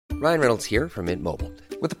Ryan Reynolds here from Mint Mobile.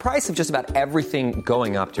 With the price of just about everything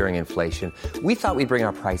going up during inflation, we thought we'd bring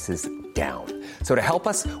our prices down. So to help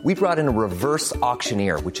us, we brought in a reverse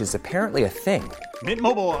auctioneer, which is apparently a thing. Mint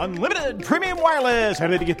Mobile Unlimited Premium Wireless. How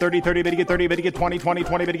to get 30, 30, bit to get 30, bit to get 20, 20,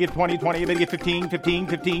 20, bit to get 20, 20, bit to get 15, 15,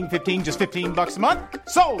 15, 15, just $15 a month?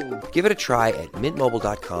 Sold! Give it a try at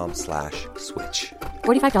mintmobile.com/switch.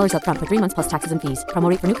 $45 up front for 3 months plus taxes and fees. Promo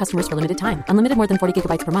rate for new customers for limited time. Unlimited more than 40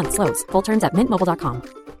 gigabytes per month. Slows full terms at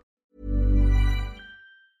mintmobile.com.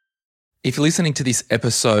 If you're listening to this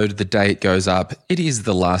episode the day it goes up, it is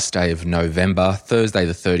the last day of November, Thursday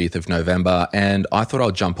the 30th of November, and I thought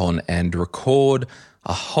I'd jump on and record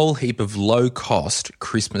a whole heap of low-cost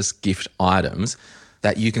Christmas gift items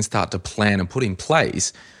that you can start to plan and put in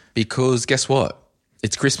place because guess what?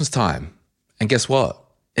 It's Christmas time. And guess what?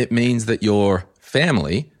 It means that your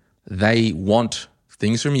family, they want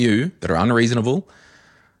things from you that are unreasonable,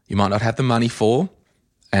 you might not have the money for.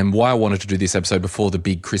 And why I wanted to do this episode before the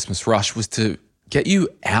big Christmas rush was to get you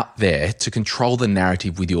out there to control the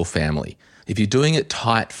narrative with your family. If you're doing it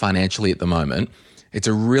tight financially at the moment, it's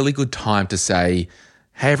a really good time to say,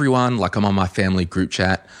 hey everyone, like I'm on my family group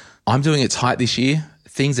chat, I'm doing it tight this year.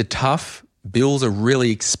 Things are tough. Bills are really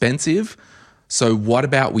expensive. So what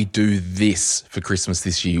about we do this for Christmas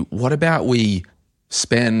this year? What about we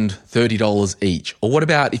spend $30 each? Or what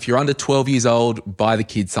about if you're under 12 years old, buy the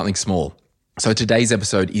kids something small? So today's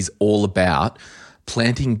episode is all about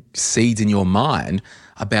planting seeds in your mind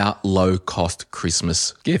about low-cost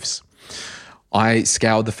Christmas gifts. I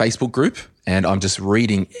scoured the Facebook group and I'm just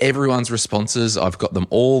reading everyone's responses. I've got them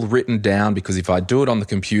all written down because if I do it on the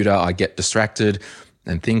computer, I get distracted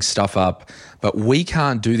and things stuff up. But we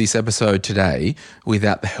can't do this episode today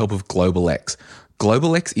without the help of Global X.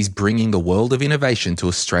 Global X is bringing the world of innovation to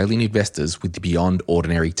Australian investors with the Beyond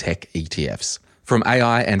Ordinary Tech ETFs. From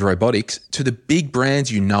AI and robotics to the big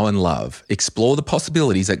brands you know and love, explore the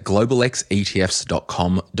possibilities at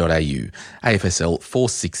globalxetfs.com.au. AFSL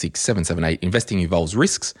 466778. Investing involves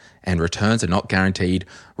risks and returns are not guaranteed.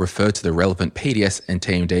 Refer to the relevant PDS and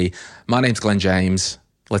TMD. My name's Glenn James.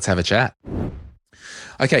 Let's have a chat.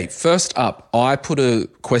 Okay, first up, I put a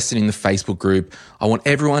question in the Facebook group. I want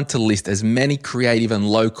everyone to list as many creative and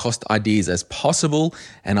low-cost ideas as possible,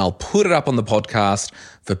 and I'll put it up on the podcast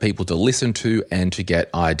for people to listen to and to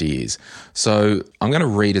get ideas. So I'm going to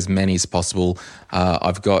read as many as possible.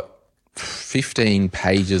 I've got 15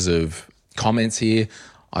 pages of comments here.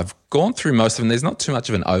 I've gone through most of them. There's not too much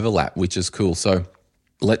of an overlap, which is cool. So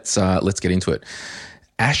let's get into it.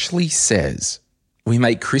 Ashley says, we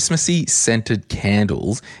make Christmassy scented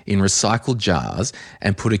candles in recycled jars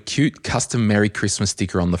and put a cute custom Merry Christmas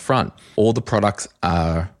sticker on the front. All the products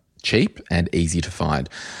are cheap and easy to find.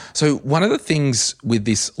 So one of the things with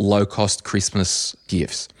this low-cost Christmas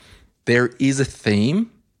gifts, there is a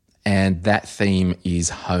theme, and that theme is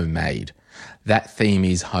homemade. That theme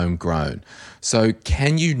is homegrown. So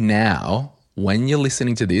can you now, when you're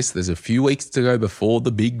listening to this, there's a few weeks to go before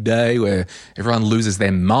the big day where everyone loses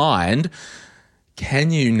their mind,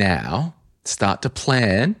 can you now start to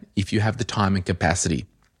plan if you have the time and capacity?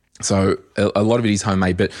 So a lot of it is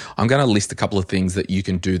homemade, but I'm going to list a couple of things that you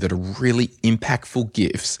can do that are really impactful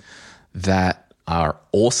gifts that are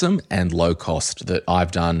awesome and low cost that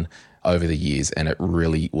I've done over the years, and it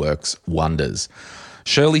really works wonders.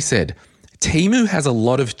 Shirley said, Temu has a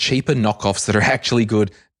lot of cheaper knockoffs that are actually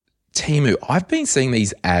good. Temu, I've been seeing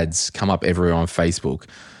these ads come up everywhere on Facebook.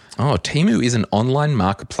 Oh, Temu is an online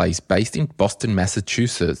marketplace based in Boston,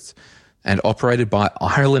 Massachusetts, and operated by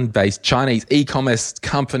Ireland-based Chinese e-commerce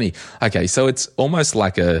company. Okay, so it's almost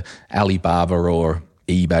like a Alibaba or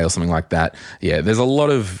eBay or something like that. Yeah, there's a lot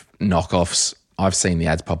of knockoffs. I've seen the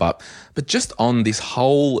ads pop up. But just on this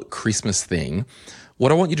whole Christmas thing,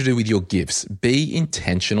 what I want you to do with your gifts, be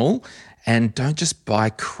intentional and don't just buy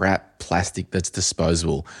crap plastic that's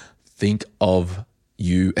disposable. Think of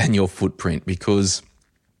you and your footprint because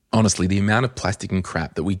honestly, the amount of plastic and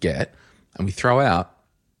crap that we get and we throw out,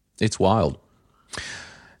 it's wild.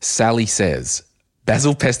 Sally says,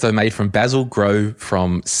 basil pesto made from basil grow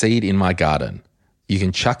from seed in my garden. You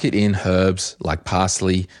can chuck it in herbs like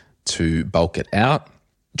parsley to bulk it out,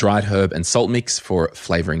 dried herb and salt mix for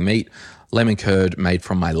flavouring meat, lemon curd made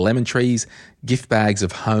from my lemon trees, gift bags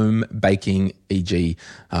of home baking, e.g.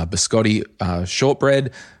 biscotti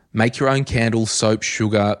shortbread. Make your own candles, soap,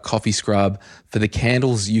 sugar, coffee scrub. For the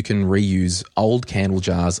candles, you can reuse old candle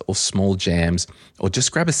jars or small jams, or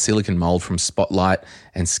just grab a silicone mold from Spotlight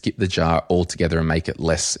and skip the jar altogether and make it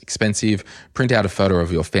less expensive. Print out a photo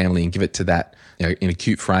of your family and give it to that in a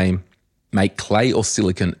cute frame. Make clay or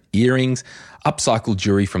silicone earrings, upcycle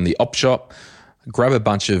jewelry from the op shop. Grab a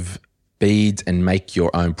bunch of beads and make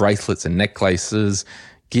your own bracelets and necklaces.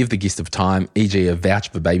 Give the gift of time, e.g. a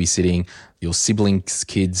voucher for babysitting your siblings'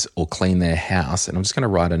 kids or clean their house. And I'm just going to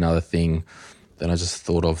write another thing that I just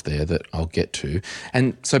thought of there that I'll get to.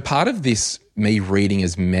 And so part of this, me reading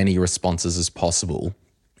as many responses as possible,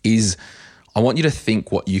 is I want you to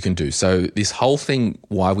think what you can do. So this whole thing,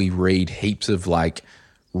 why we read heaps of like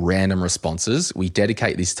random responses, we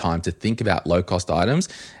dedicate this time to think about low-cost items,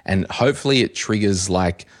 and hopefully it triggers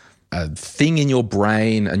like a thing in your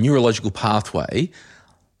brain, a neurological pathway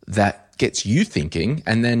that gets you thinking,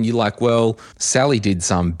 and then you're like, well, Sally did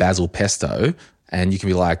some basil pesto, and you can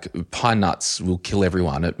be like, pine nuts will kill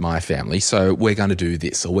everyone at my family, so we're going to do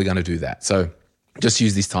this or we're going to do that. So just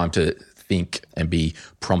use this time to think and be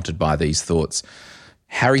prompted by these thoughts.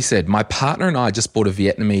 Harry said, my partner and I just bought a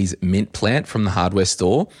Vietnamese mint plant from the hardware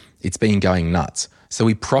store. It's been going nuts. So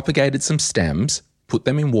we propagated some stems, put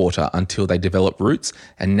them in water until they develop roots,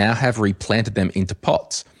 and now have replanted them into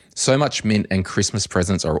pots. So much mint and Christmas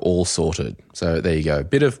presents are all sorted. So there you go. A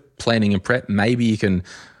bit of planning and prep. Maybe you can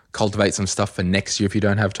cultivate some stuff for next year if you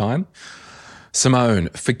don't have time. Simone,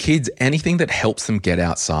 for kids, anything that helps them get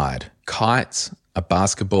outside. Kites, a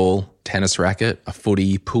basketball, tennis racket, a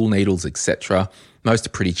footy, pool needles, etc. Most are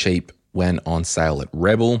pretty cheap when on sale at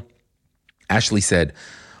Rebel. Ashley said,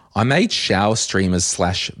 I made shower streamers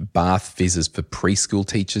 / bath fizzers for preschool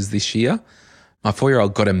teachers this year. My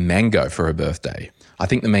 4-year-old got a mango for her birthday. I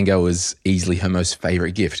think the mango was easily her most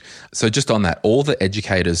favourite gift. So just on that, all the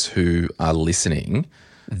educators who are listening,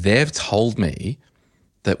 they've told me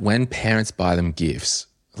that when parents buy them gifts,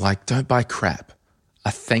 like, don't buy crap.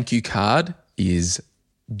 A thank you card is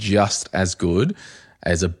just as good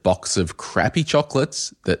as a box of crappy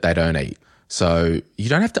chocolates that they don't eat. So you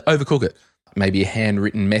don't have to overcook it. Maybe a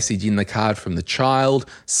handwritten message in the card from the child,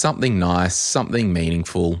 something nice, something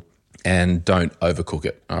meaningful, and don't overcook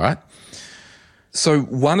it, all right? So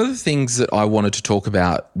one of the things that I wanted to talk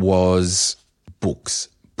about was books.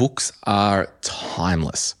 Books are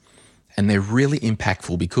timeless, and they're really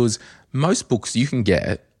impactful because most books you can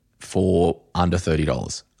get for under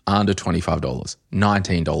 $30, under $25,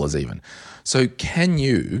 $19 even. So can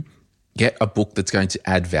you get a book that's going to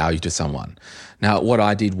add value to someone? Now, what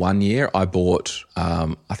I did one year, I bought,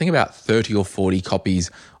 I think about 30 or 40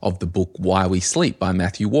 copies of the book Why We Sleep by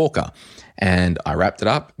Matthew Walker. And I wrapped it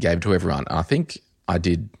up, gave it to everyone. I think I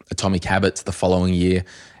did Atomic Habits the following year,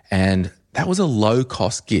 and that was a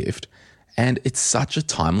low-cost gift, and it's such a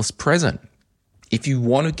timeless present. If you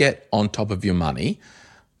want to get on top of your money,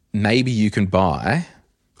 maybe you can buy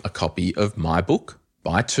a copy of my book,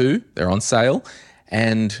 buy 2, they're on sale,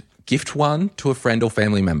 and gift 1 to a friend or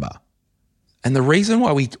family member. And the reason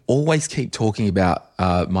why we always keep talking about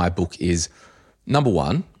my book is, number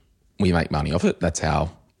 1, we make money off it. That's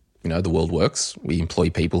how, the world works. We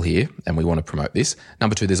employ people here and we want to promote this.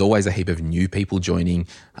 Number 2, there's always a heap of new people joining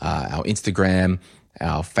our Instagram,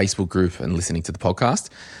 our Facebook group, and listening to the podcast.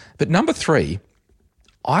 But number 3,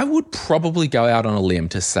 I would probably go out on a limb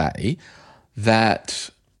to say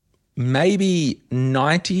that maybe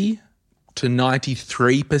 90 to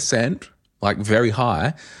 93%, like very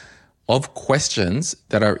high, of questions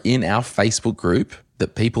that are in our Facebook group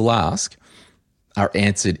that people ask are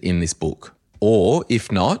answered in this book. Or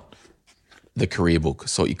if not, the career book,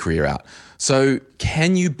 Sort Your Career Out. So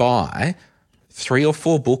can you buy 3 or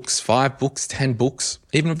 4 books, 5 books, 10 books,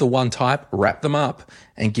 even of the one type, wrap them up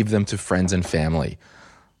and give them to friends and family?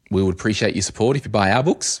 We would appreciate your support if you buy our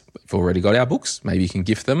books. If you've already got our books, maybe you can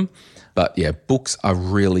gift them. But yeah, books are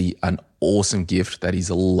really an awesome gift that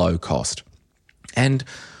is low cost. And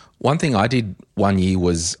one thing I did one year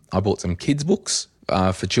was I bought some kids' books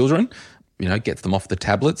for children, gets them off the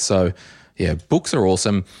tablets. So yeah, books are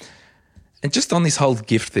awesome. And just on this whole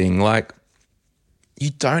gift thing, like, you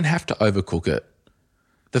don't have to overcook it.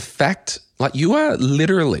 The fact, like, you are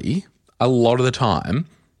literally a lot of the time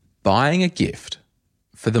buying a gift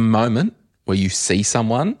for the moment where you see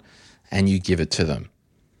someone and you give it to them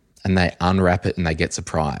and they unwrap it and they get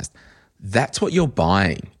surprised. That's what you're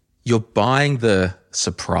buying. You're buying the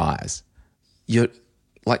surprise.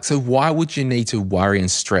 So why would you need to worry and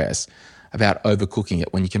stress about overcooking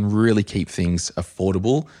it when you can really keep things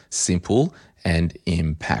affordable, simple, and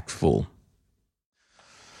impactful?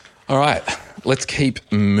 All right, let's keep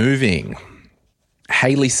moving.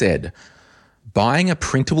 Haley said, buying a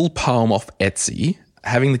printable poem off Etsy,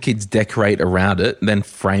 having the kids decorate around it, then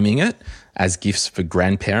framing it as gifts for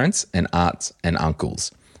grandparents and aunts and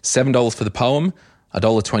uncles. $7 for the poem,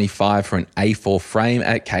 $1.25 for an A4 frame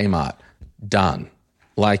at Kmart. Done.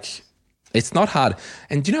 Like, it's not hard.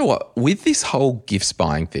 And do you know what? With this whole gifts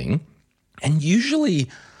buying thing, and usually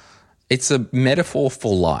it's a metaphor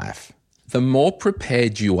for life. the more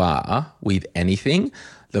prepared you are with anything,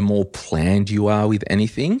 the more planned you are with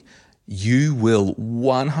anything, you will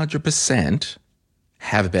 100%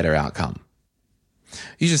 have a better outcome.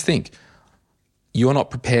 You just think, you're not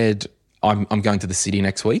prepared. I'm going to the city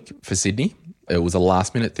next week for Sydney. It was a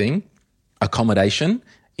last minute thing. Accommodation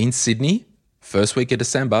in Sydney, first week of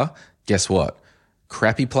December, guess what?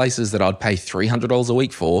 Crappy places that I'd pay $300 a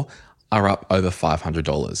week for are up over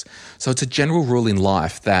 $500. So it's a general rule in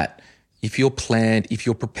life that if you're planned, if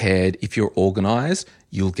you're prepared, if you're organized,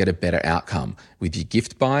 you'll get a better outcome with your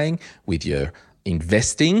gift buying, with your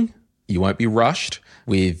investing. You won't be rushed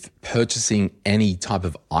with purchasing any type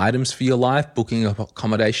of items for your life, booking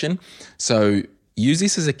accommodation. So use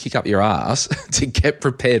this as a kick up your ass to get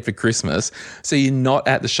prepared for Christmas so you're not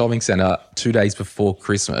at the shopping centre 2 days before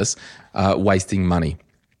Christmas wasting money.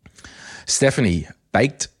 Stephanie,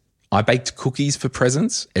 I baked cookies for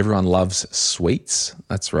presents. Everyone loves sweets.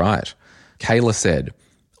 That's right. Kayla said,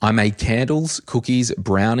 I made candles, cookies,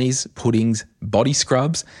 brownies, puddings, body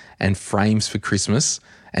scrubs, and frames for Christmas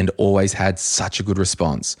and always had such a good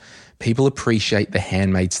response. People appreciate the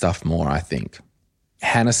handmade stuff more, I think.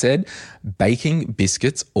 Hannah said, baking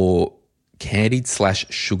biscuits or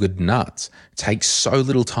candied/sugared nuts takes so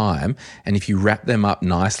little time, and if you wrap them up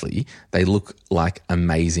nicely, they look like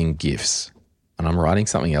amazing gifts. And I'm writing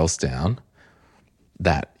something else down.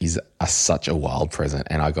 That is such a wild present,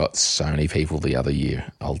 and I got so many people the other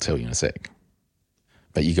year. I'll tell you in a sec.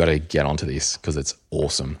 But you got to get onto this because it's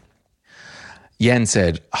awesome. Yan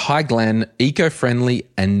said, hi Glenn, eco-friendly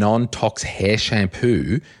and non-tox hair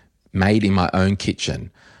shampoo made in my own kitchen.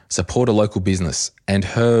 Support a local business. And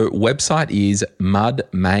her website is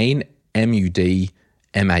mudmane,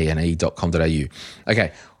 mudmane.com.au.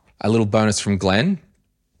 Okay, a little bonus from Glenn.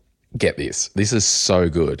 Get this. This is so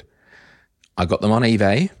good. I got them on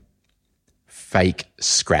eBay. Fake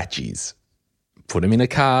scratchies. Put them in a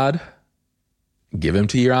card. Give them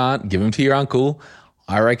to your aunt. Give them to your uncle.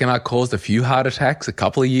 I reckon I caused a few heart attacks a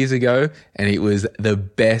couple of years ago, and it was the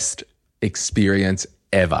best experience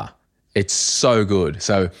ever. It's so good.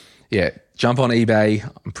 So, yeah, jump on eBay.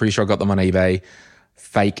 I'm pretty sure I got them on eBay.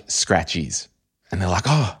 Fake scratchies. And they're like,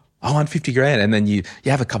 oh, I won 50 grand. And then you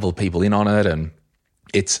have a couple of people in on it, and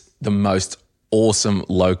it's the most awesome,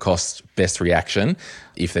 low-cost, best reaction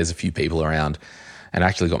if there's a few people around. And I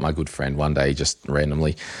actually got my good friend one day just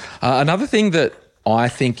randomly. Another thing that I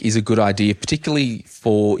think is a good idea, particularly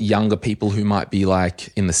for younger people who might be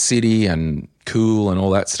like in the city and cool and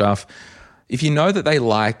all that stuff, if you know that they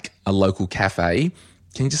like a local cafe,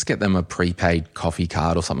 can you just get them a prepaid coffee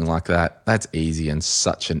card or something like that? That's easy and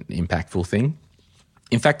such an impactful thing.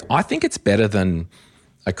 In fact, I think it's better than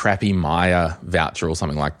a crappy Maya voucher or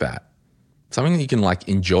something like that. Something that you can like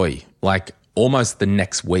enjoy, like almost the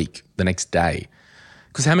next week, the next day.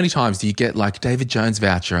 Because how many times do you get like David Jones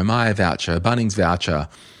voucher, a Maya voucher, a Bunnings voucher,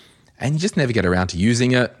 and you just never get around to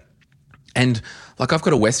using it? And like I've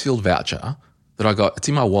got a Westfield voucher that I got, it's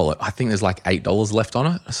in my wallet. I think there's like $8 left on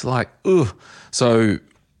it. It's like, ugh. So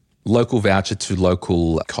local voucher to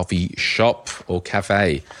local coffee shop or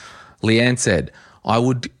cafe. Leanne said, I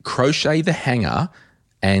would crochet the hanger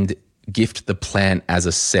and gift the plant as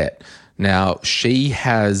a set. Now, she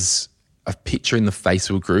has a picture in the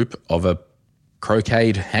Facebook group of a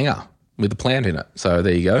crocheted hanger with a plant in it. So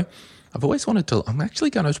there you go. I've always wanted to, I'm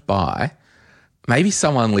actually going to buy, maybe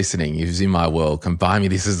someone listening who's in my world can buy me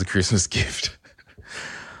this as a Christmas gift.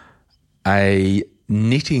 A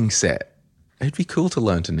knitting set. It'd be cool to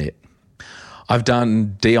learn to knit. I've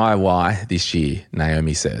done DIY this year,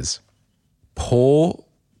 Naomi says. Pour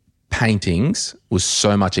paintings was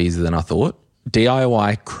so much easier than I thought.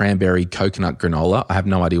 DIY cranberry coconut granola. I have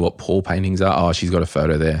no idea what pour paintings are. Oh, she's got a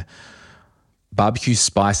photo there. Barbecue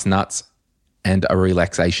spice nuts and a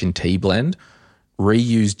relaxation tea blend.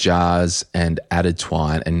 Reused jars and added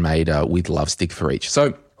twine and made a with love stick for each.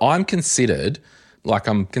 So I'm considered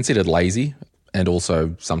lazy and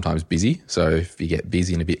also sometimes busy. So if you get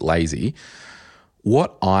busy and a bit lazy,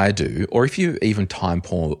 what I do, or if you even time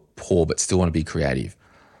poor but still want to be creative,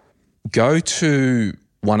 go to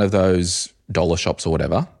one of those dollar shops or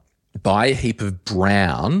whatever, buy a heap of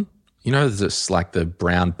brown, you know, just like the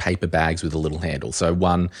brown paper bags with a little handle. So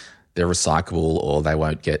one, they're recyclable or they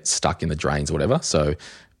won't get stuck in the drains or whatever. So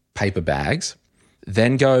paper bags.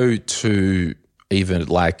 Then go to even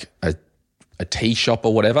like a tea shop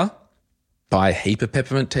or whatever, buy a heap of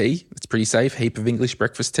peppermint tea. It's pretty safe. Heap of English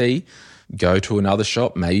breakfast tea. Go to another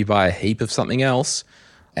shop, maybe buy a heap of something else,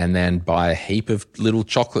 and then buy a heap of little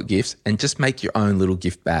chocolate gifts and just make your own little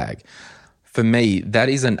gift bag. For me, that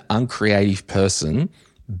is an uncreative person,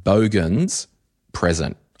 bogan's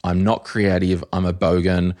present. I'm not creative. I'm a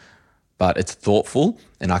bogan. but it's thoughtful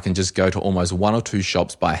and I can just go to almost 1 or 2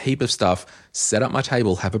 shops, buy a heap of stuff, set up my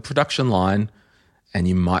table, have a production line, and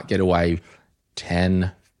you might get away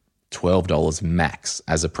 $10, $12 max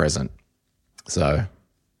as a present. So I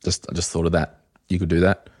just thought of that. You could do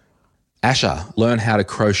that. Asher, learn how to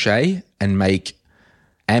crochet and make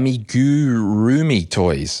amigurumi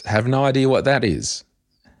toys. Have no idea what that is.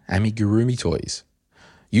 Amigurumi toys.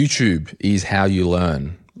 YouTube is how you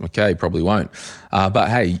learn. Okay, probably won't. But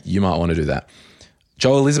hey, you might want to do that.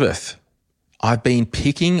 Jo Elizabeth, I've been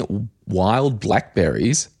picking wild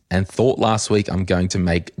blackberries and thought last week I'm going to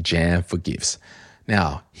make jam for gifts.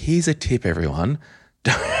 Now, here's a tip, everyone.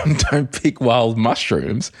 Don't pick wild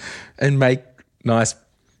mushrooms and make nice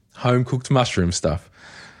home-cooked mushroom stuff.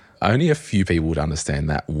 Only a few people would understand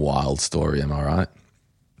that wild story, am I right?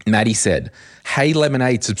 Maddie said, Hey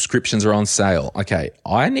Lemonade subscriptions are on sale. Okay,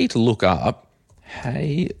 I need to look up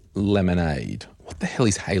Hey Lemonade. What the hell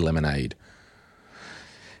is Hey Lemonade?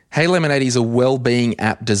 Hey Lemonade is a well-being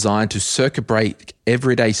app designed to circuit break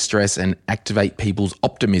everyday stress and activate people's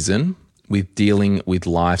optimism with dealing with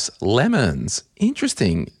life's lemons.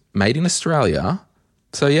 Interesting. Made in Australia.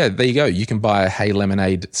 So yeah, there you go. You can buy a Hey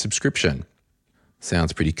Lemonade subscription.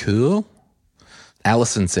 Sounds pretty cool.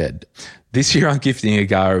 Alison said, this year I'm gifting a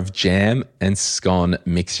jar of jam and scone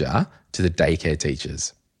mixture to the daycare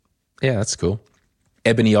teachers. Yeah, that's cool.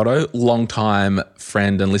 Ebony Otto, long-time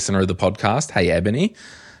friend and listener of the podcast. Hey, Ebony.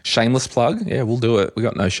 Shameless plug. Yeah, we'll do it. We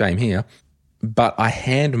got no shame here. But I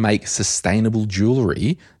hand make sustainable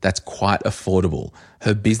jewellery that's quite affordable.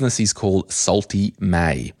 Her business is called Salty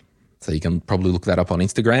May. So you can probably look that up on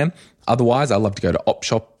Instagram. Otherwise, I love to go to op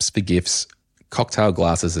shops for gifts, cocktail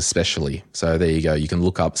glasses especially. So there you go. You can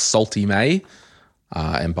look up Salty May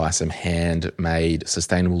and buy some handmade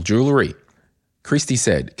sustainable jewellery. Christy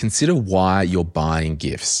said, consider why you're buying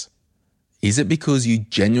gifts. Is it because you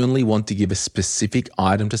genuinely want to give a specific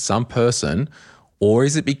item to some person, or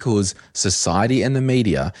is it because society and the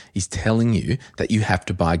media is telling you that you have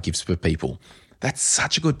to buy gifts for people? That's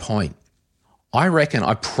such a good point. I reckon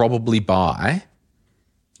I probably buy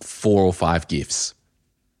 4 or 5 gifts.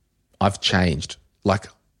 I've changed. Like,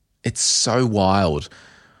 it's so wild.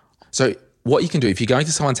 So what you can do, if you're going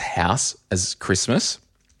to someone's house as Christmas,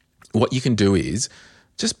 what you can do is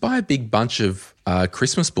just buy a big bunch of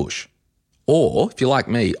Christmas bush. Or if you're like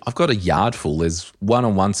me, I've got a yard full. There's one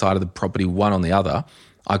on one side of the property, one on the other.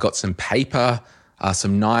 I got some paper,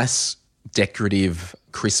 some nice decorative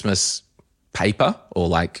Christmas paper or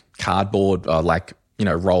like cardboard,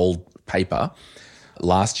 rolled paper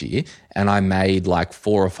last year. And I made like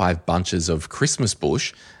 4 or 5 bunches of Christmas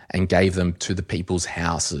bush and gave them to the people's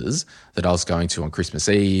houses that I was going to on Christmas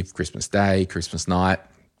Eve, Christmas Day, Christmas night,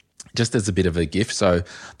 just as a bit of a gift. So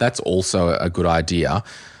that's also a good idea.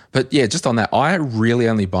 But yeah, just on that, I really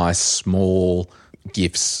only buy small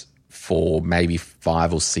gifts for maybe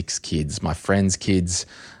 5 or 6 kids, my friends' kids.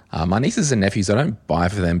 My nieces and nephews, I don't buy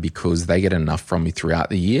for them because they get enough from me throughout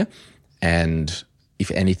the year. And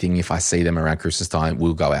if anything, if I see them around Christmas time,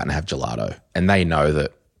 we'll go out and have gelato. And they know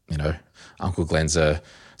that, Uncle Glenn's a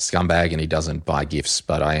scumbag and he doesn't buy gifts,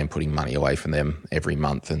 but I am putting money away from them every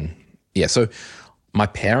month. And yeah, so my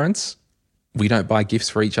parents, we don't buy gifts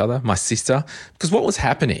for each other. My sister, because what was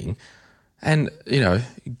happening, and,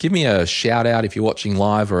 give me a shout out if you're watching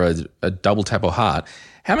live or a double tap or heart.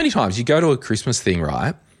 How many times you go to a Christmas thing,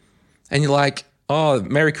 right? And you're like, oh,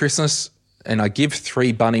 Merry Christmas. And I give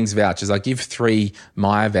 3 Bunnings vouchers. I give 3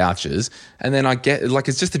 Myer vouchers. And then I get,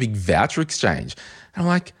 it's just a big voucher exchange. And I'm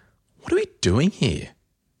like, what are we doing here?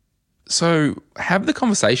 So have the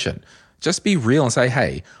conversation. Just be real and say,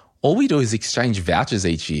 hey, all we do is exchange vouchers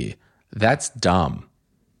each year. That's dumb.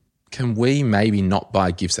 Can we maybe not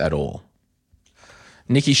buy gifts at all?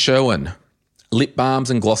 Nikki Sherwin, lip balms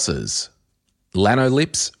and glosses. Lano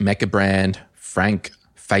Lips, Mecca brand, Frank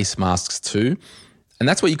face masks too. And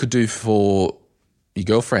that's what you could do for your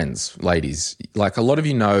girlfriends, ladies. Like, a lot of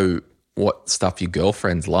you know what stuff your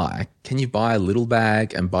girlfriends like. Can you buy a little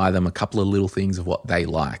bag and buy them a couple of little things of what they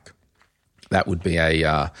like? That would be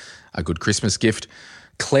a good Christmas gift.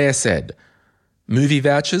 Claire said, movie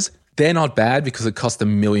vouchers, they're not bad because it costs $1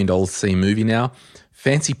 million to see a movie now.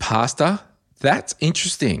 Fancy pasta, that's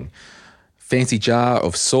interesting. Fancy jar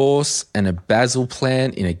of sauce and a basil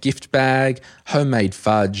plant in a gift bag, homemade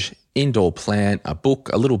fudge, indoor plant, a book,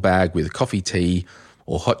 a little bag with coffee, tea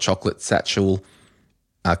or hot chocolate satchel,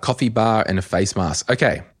 a coffee bar and a face mask.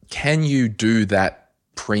 Okay, can you do that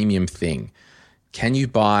premium thing? Can you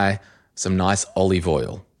buy some nice olive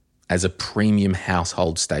oil as a premium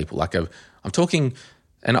household staple? I'm talking,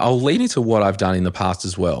 and I'll lead into what I've done in the past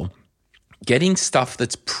as well. Getting stuff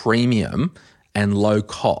that's premium and low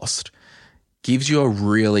cost, gives you a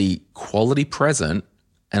really quality present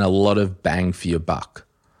and a lot of bang for your buck.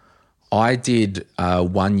 I did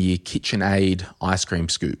 1 year KitchenAid ice cream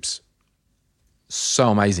scoops. So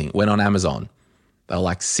amazing. Went on Amazon. They were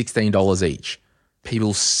like $16 each.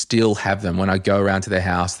 People still have them. When I go around to their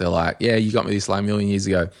house, they're like, yeah, you got me this like a million years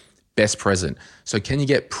ago. Best present. So can you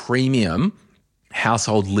get premium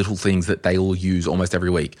household little things that they will use almost every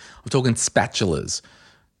week? I'm talking spatulas,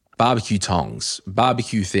 barbecue tongs,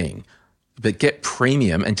 barbecue thing. But get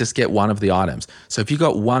premium and just get one of the items. So if you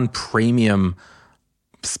got one premium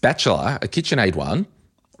spatula, a KitchenAid one,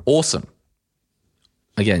 awesome.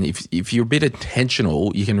 Again, if you're a bit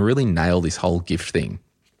intentional, you can really nail this whole gift thing.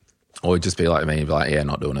 Or just be like me and be like, yeah,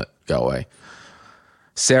 not doing it, go away.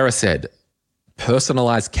 Sarah said,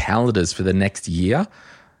 personalized calendars for the next year.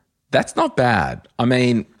 That's not bad. I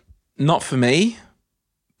mean, not for me,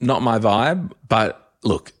 not my vibe, but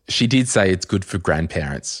look, she did say it's good for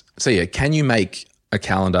grandparents. So yeah, can you make a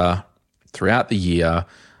calendar throughout the year,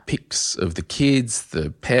 pics of the kids, the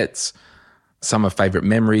pets, some of favourite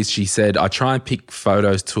memories? She said, I try and pick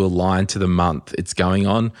photos to align to the month it's going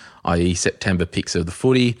on, i.e. September pics of the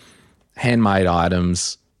footy, handmade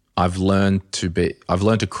items. I've learned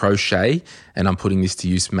to crochet, and I'm putting this to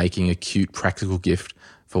use making a cute practical gift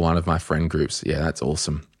for one of my friend groups. Yeah, that's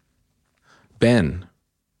awesome. Ben,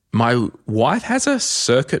 my wife has a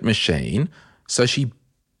circuit machine, so she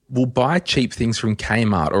will buy cheap things from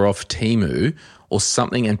Kmart or off Temu or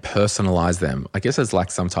something and personalize them. I guess it's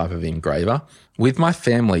like some type of engraver. With my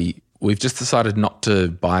family, we've just decided not to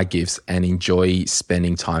buy gifts and enjoy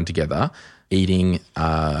spending time together, eating,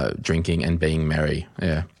 drinking, and being merry.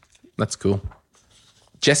 Yeah, that's cool.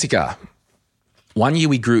 Jessica, 1 year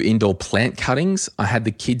we grew indoor plant cuttings. I had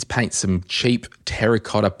the kids paint some cheap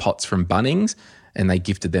terracotta pots from Bunnings and they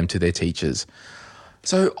gifted them to their teachers.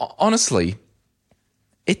 So honestly,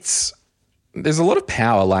 there's a lot of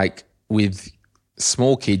power like with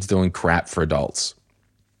small kids doing crap for adults.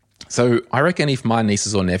 So I reckon if my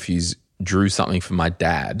nieces or nephews drew something for my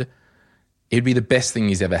dad, it'd be the best thing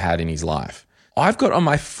he's ever had in his life. I've got on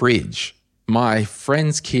my fridge my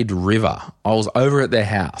friend's kid, River. I was over at their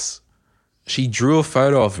house. She drew a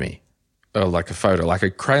photo of me, or like a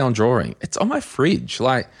crayon drawing. It's on my fridge.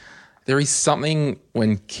 Like, there is something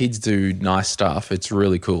when kids do nice stuff, it's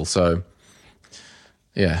really cool. So,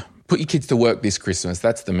 yeah, put your kids to work this Christmas.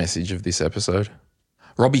 That's the message of this episode.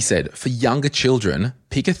 Robbie said, for younger children,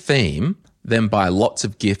 pick a theme, then buy lots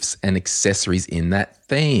of gifts and accessories in that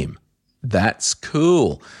theme. That's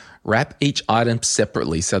cool. Wrap each item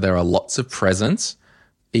separately so there are lots of presents,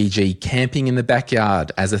 e.g. camping in the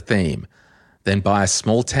backyard as a theme. Then buy a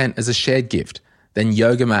small tent as a shared gift. Then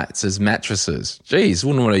yoga mats as mattresses. Geez,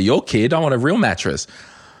 wouldn't want your kid. I want a real mattress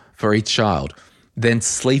for each child. Then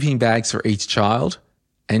sleeping bags for each child,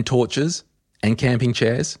 and torches, and camping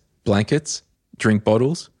chairs, blankets, drink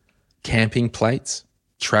bottles, camping plates,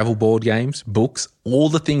 travel board games, books, all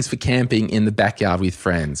the things for camping in the backyard with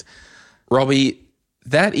friends. Robbie,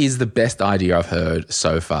 that is the best idea I've heard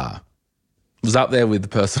so far. It was up there with the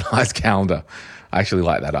personalised calendar. I actually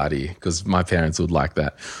like that idea because my parents would like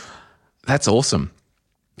that. That's awesome.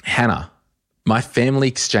 Hannah, my family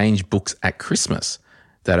exchange books at Christmas.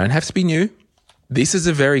 They don't have to be new. This is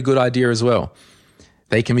a very good idea as well.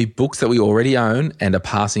 They can be books that we already own and are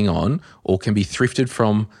passing on, or can be thrifted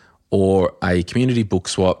from, or a community book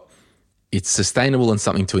swap. It's sustainable and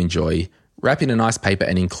something to enjoy. Wrap in a nice paper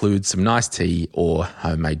and include some nice tea or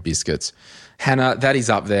homemade biscuits. Hannah, that is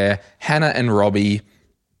up there. Hannah and Robbie,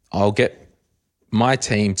 I'll get my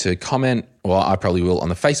team to comment, or I probably will, on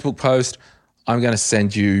the Facebook post. I'm going to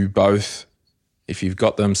send you both, if you've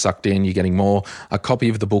got them sucked in, you're getting more, a copy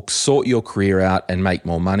of the book, Sort Your Career Out and Make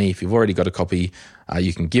More Money. If you've already got a copy,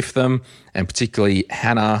 you can gift them. And particularly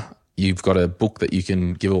Hannah, you've got a book that you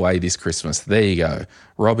can give away this Christmas. There you go.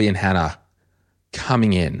 Robbie and Hannah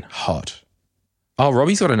coming in hot. Oh,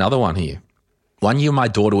 Robbie's got another one here. 1 year my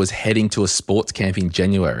daughter was heading to a sports camp in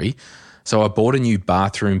January, so I bought a new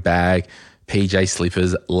bathroom bag, PJ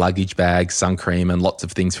slippers, luggage bag, sun cream, and lots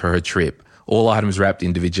of things for her trip. All items wrapped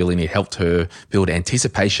individually, and it helped her build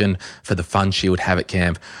anticipation for the fun she would have at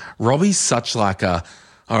camp. Robbie's such like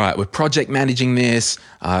all right, we're project managing this.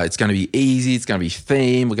 It's going to be easy. It's going to be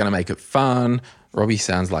themed. We're going to make it fun. Robbie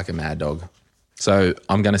sounds like a mad dog. So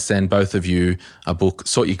I'm going to send both of you a book,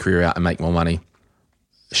 Sort Your Career Out and Make More Money.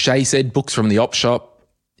 Shay said, books from the op shop.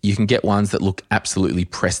 You can get ones that look absolutely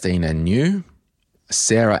pristine and new.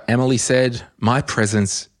 Sarah Emily said, my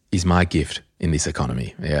presence is my gift in this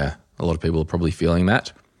economy. Yeah, a lot of people are probably feeling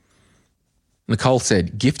that. Nicole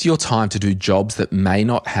said, gift your time to do jobs that may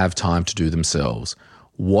not have time to do themselves.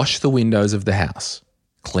 Wash the windows of the house,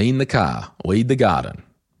 clean the car, weed the garden.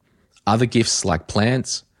 Other gifts like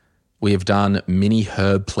plants, we have done mini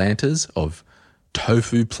herb planters of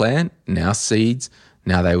tofu plant, now seeds,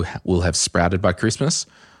 now they will have sprouted by Christmas,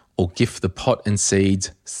 or gift the pot and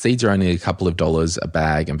seeds. Seeds are only a couple of dollars a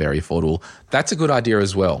bag and very affordable. That's a good idea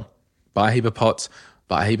as well. Buy a heap of pots,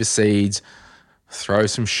 buy a heap of seeds, throw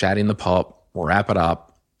some shat in the pot, wrap it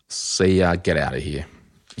up, see ya, get out of here.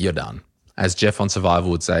 You're done. As Jeff on Survival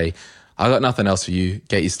would say, I got nothing else for you.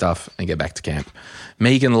 Get your stuff and get back to camp.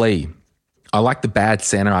 Megan Lee, I like the bad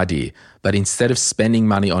Santa idea, but instead of spending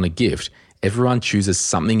money on a gift, everyone chooses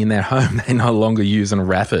something in their home they no longer use and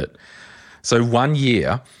wrap it. So one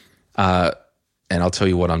year, and I'll tell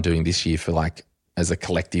you what I'm doing this year for as a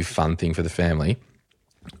collective fun thing for the family.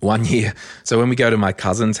 One year, so when we go to my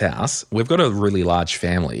cousin's house, we've got a really large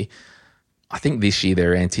family. I think this year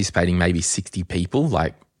they're anticipating maybe 60 people,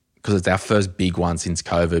 because it's our first big one since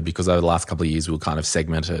COVID, because over the last couple of years we were kind of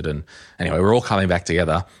segmented. And anyway, we're all coming back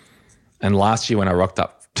together. And last year when I rocked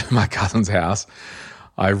up to my cousin's house,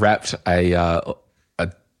 I wrapped a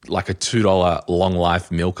 $2 long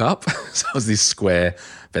life milk up. So it was this square,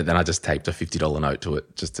 but then I just taped a $50 note to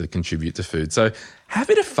it just to contribute to food. So have a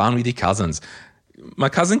bit of fun with your cousins. My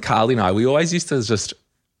cousin Carly and I, we always used to just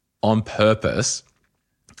on purpose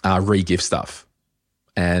re-gift stuff.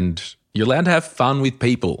 And you're allowed to have fun with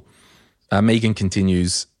people. Megan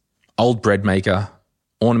continues, old bread maker,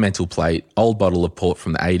 ornamental plate, old bottle of port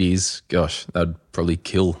from the 80s. Gosh, that'd probably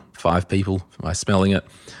kill 5 people by smelling it.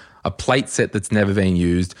 A plate set that's never been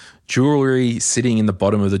used, jewellery sitting in the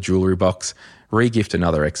bottom of the jewellery box, re-gift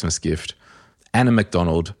another Xmas gift. Anna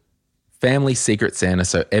McDonald, family secret Santa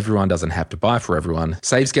so everyone doesn't have to buy for everyone,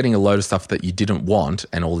 saves getting a load of stuff that you didn't want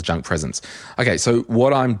and all the junk presents. Okay, so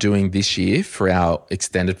what I'm doing this year for our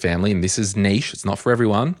extended family, and this is niche, it's not for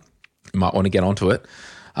everyone, you might want to get onto it,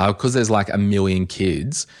 because there's 1 million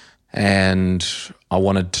kids and I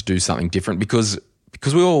wanted to do something different because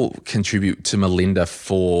we all contribute to Melinda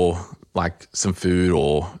for some food,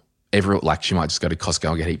 or she might just go to Costco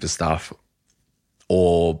and get heaps of stuff,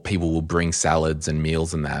 or people will bring salads and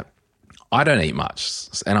meals and that. I don't eat much.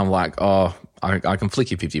 And I'm like, I can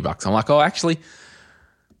flick you $50. I'm like, actually,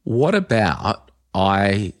 what about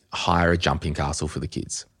I hire a jumping castle for the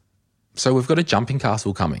kids? So we've got a jumping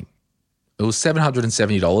castle coming. It was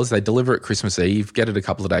 $770. They deliver it Christmas Eve, get it a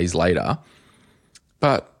couple of days later.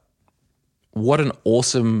 But what an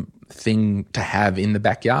awesome thing to have in the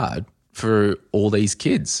backyard for all these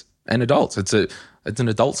kids and adults. It's an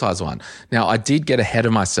adult size one. Now, I did get ahead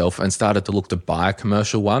of myself and started to look to buy a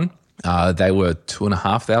commercial one. They were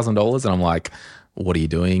 $2,500 and I'm like, what are you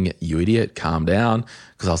doing? You idiot, calm down.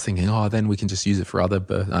 Because I was thinking, then we can just use it for other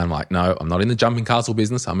birthdays. And I'm like, no, I'm not in the jumping castle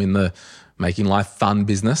business. I'm in the making life fun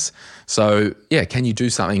business. So yeah, can you do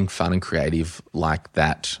something fun and creative like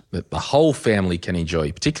that the whole family can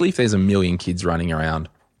enjoy, particularly if there's 1 million kids running around?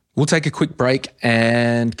 We'll take a quick break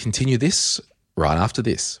and continue this right after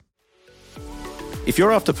this. If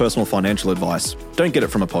you're after personal financial advice, don't get it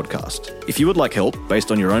from a podcast. If you would like help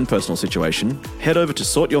based on your own personal situation, head over to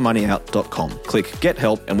sortyourmoneyout.com. Click Get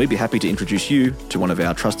Help and we'd be happy to introduce you to one of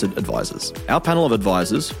our trusted advisors. Our panel of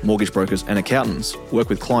advisors, mortgage brokers and accountants work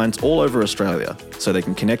with clients all over Australia so they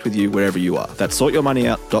can connect with you wherever you are. That's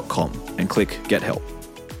sortyourmoneyout.com and click Get Help.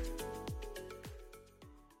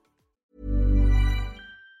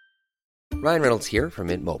 Ryan Reynolds here from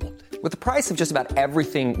Mint Mobile. With the price of just about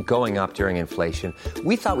everything going up during inflation,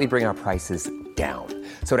 we thought we'd bring our prices down.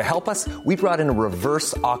 So to help us, we brought in a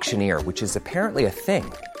reverse auctioneer, which is apparently a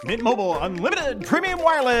thing. Mint Mobile Unlimited Premium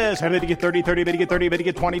Wireless. How to get 30, 30, how to get 30, how to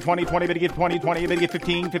get 20, 20, 20, how to get 20, 20, how to get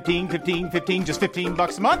 15, 15, 15, 15, just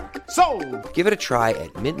 $15 a month? Sold! Give it a try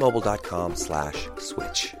at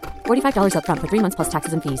mintmobile.com/switch. $45 up front for 3 months plus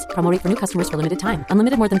taxes and fees. Promo rate for new customers for limited time.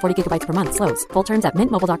 Unlimited more than 40 gigabytes per month. Slows full terms at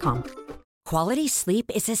mintmobile.com. Quality sleep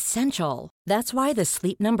is essential. That's why the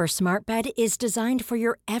Sleep Number Smart Bed is designed for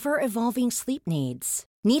your ever-evolving sleep needs.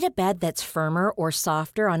 Need a bed that's firmer or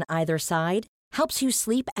softer on either side? Helps you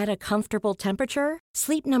sleep at a comfortable temperature?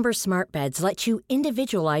 Sleep Number Smart Beds let you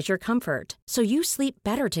individualize your comfort, so you sleep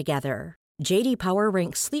better together. J.D. Power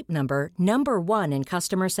ranks Sleep Number number 1 in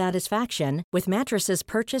customer satisfaction with mattresses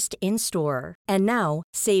purchased in-store. And now,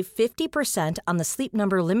 save 50% on the Sleep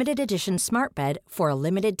Number Limited Edition Smart Bed for a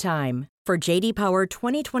limited time. For J.D. Power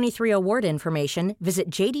 2023 award information, visit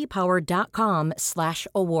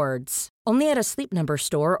jdpower.com/awards. Only at a Sleep Number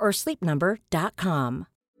store or sleepnumber.com.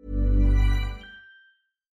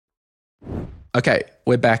 Okay,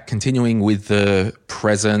 we're back continuing with the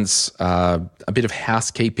presents, a bit of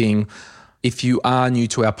housekeeping. If you are new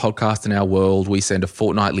to our podcast and our world, we send a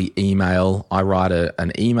fortnightly email. I write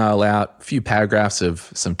an email out, a few paragraphs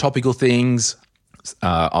of some topical things.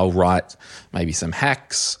 I'll write maybe some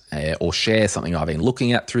hacks or share something I've been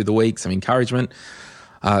looking at through the week, some encouragement.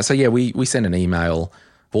 We send an email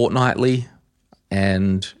fortnightly,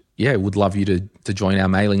 and would love you to join our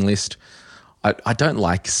mailing list. I don't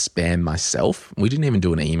like spam myself. We didn't even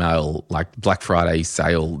do an email like Black Friday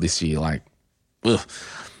sale this year. Like, ugh.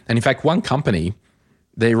 And in fact, one company,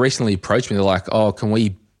 they recently approached me. They're like, "Oh, can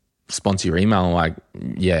we sponsor your email?" I'm like,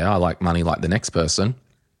 "Yeah, I like money like the next person."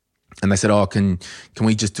 And they said, "Oh, can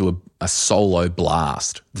we just do a solo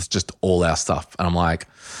blast? It's just all our stuff." And I'm like,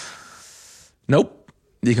 "Nope.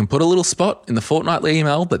 You can put a little spot in the fortnightly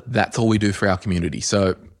email, but that's all we do for our community."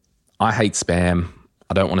 So I hate spam.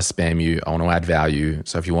 I don't want to spam you. I want to add value.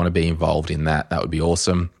 So if you want to be involved in that, that would be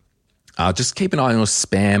awesome. Just keep an eye on your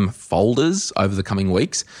spam folders over the coming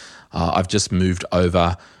weeks. I've just moved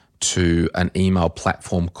over to an email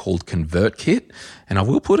platform called ConvertKit, and I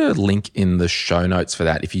will put a link in the show notes for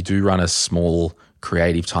that. If you do run a small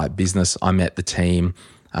creative type business, I met the team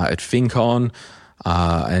at FinCon,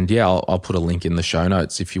 I'll put a link in the show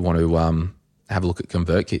notes if you want to have a look at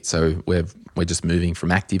ConvertKit. So we're just moving from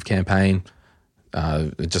ActiveCampaign.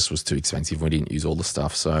 It just was too expensive. We didn't use all the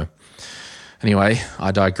stuff. So anyway,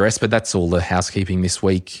 I digress, but that's all the housekeeping this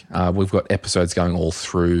week. We've got episodes going all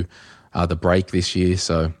through the break this year.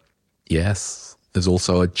 So yes, there's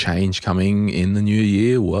also a change coming in the new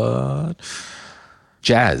year. What?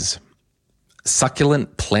 Jazz,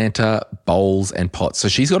 succulent planter bowls and pots. So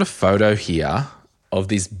she's got a photo here of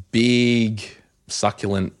this big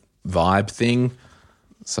succulent vibe thing.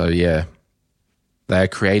 So yeah, they are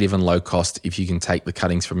creative and low cost if you can take the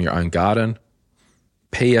cuttings from your own garden.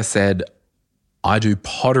 Pia said, "I do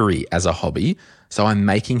pottery as a hobby, so I'm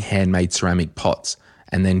making handmade ceramic pots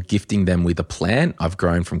and then gifting them with a plant I've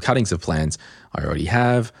grown from cuttings of plants I already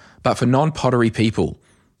have. But for non-pottery people,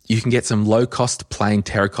 you can get some low-cost plain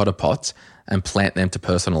terracotta pots and plant them to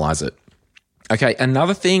personalize it." Okay,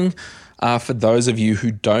 another thing for those of you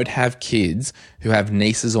who don't have kids, who have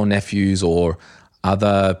nieces or nephews or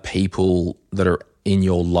other people that are in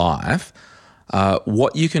your life,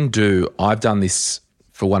 what you can do, I've done this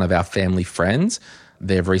for one of our family friends.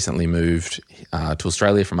 They've recently moved to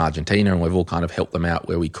Australia from Argentina, and we've all kind of helped them out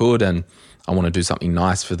where we could. And I want to do something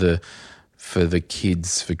nice for the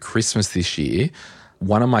kids for Christmas this year.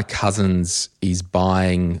 One of my cousins is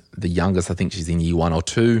buying the youngest, I think she's in year 1 or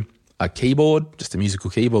 2, a keyboard, just a musical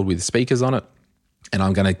keyboard with speakers on it. And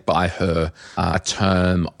I'm going to buy her a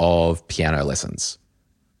term of piano lessons.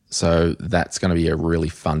 So that's going to be a really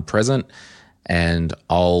fun present. And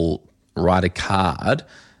I'll write a card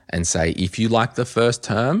and say, if you like the first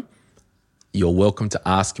term, you're welcome to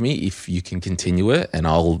ask me if you can continue it, and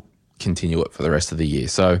I'll continue it for the rest of the year.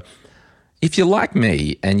 So if you're like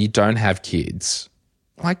me and you don't have kids,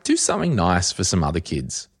 like, do something nice for some other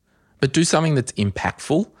kids, but do something that's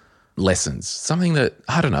impactful. Lessons, something that,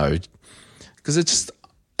 I don't know, because there's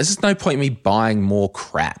just no point in me buying more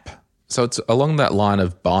crap. So it's along that line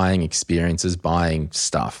of buying experiences, buying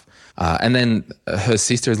stuff. And then her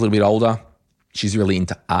sister is a little bit older. She's really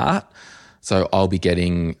into art. So I'll be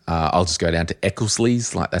getting, I'll just go down to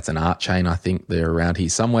Ecclesley's, like that's an art chain. I think they're around here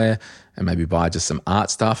somewhere, and maybe buy just some art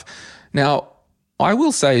stuff. Now, I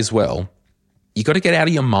will say as well, you got to get out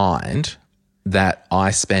of your mind that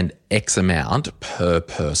I spend X amount per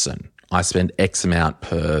person. I spend X amount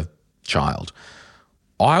per child.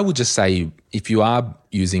 I would just say, if you are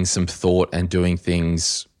using some thought and doing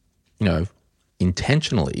things,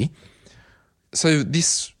 intentionally. So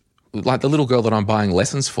this, like the little girl that I'm buying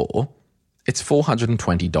lessons for, it's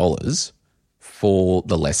 $420 for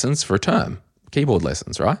the lessons for a term, keyboard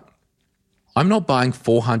lessons, right? I'm not buying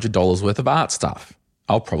 $400 worth of art stuff.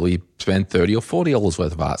 I'll probably spend $30 or $40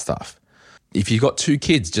 worth of art stuff. If you've got 2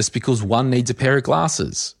 kids, just because one needs a pair of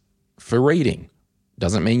glasses for reading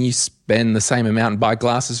doesn't mean you spend the same amount and buy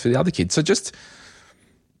glasses for the other kids. So just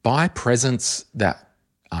buy presents that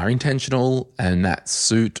are intentional and that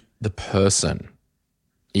suit the person.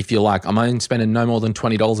 If you're like, I'm only spending no more than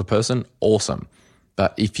 $20 a person, awesome.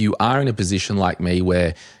 But if you are in a position like me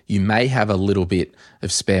where you may have a little bit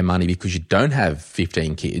of spare money because you don't have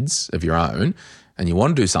 15 kids of your own and you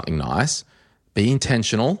want to do something nice, be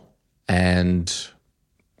intentional and,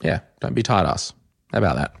 don't be tight ass. How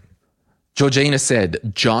about that? Georgina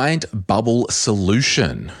said, giant bubble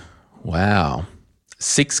solution. Wow.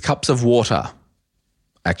 6 cups of water.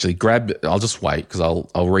 Actually, I'll just wait because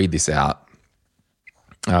I'll read this out.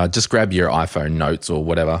 Just grab your iPhone notes or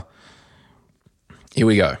whatever. Here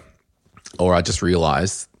we go. Or I just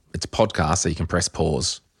realized it's a podcast, so you can press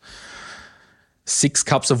pause. 6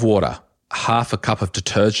 cups of water, half a cup of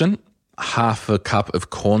detergent, half a cup of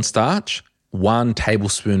cornstarch, 1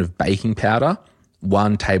 tablespoon of baking powder,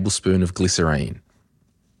 1 tablespoon of glycerine.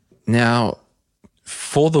 Now,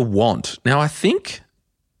 for the want. Now, I think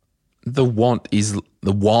the want is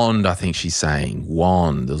the wand, I think she's saying.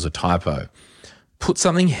 Wand, there was a typo. Put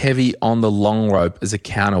something heavy on the long rope as a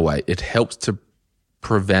counterweight. It helps to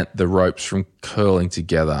prevent the ropes from curling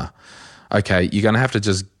together. Okay, you're going to have to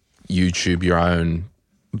just YouTube your own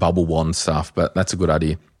bubble wand stuff, but that's a good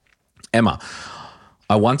idea. Emma,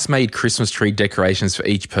 I once made Christmas tree decorations for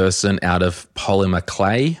each person out of polymer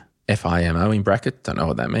clay, FIMO in bracket. Don't know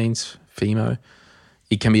what that means, FIMO.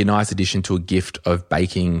 It can be a nice addition to a gift of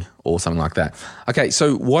baking or something like that. Okay,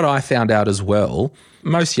 so what I found out as well,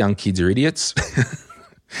 most young kids are idiots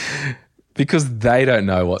because they don't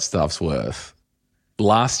know what stuff's worth.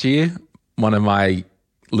 Last year, one of my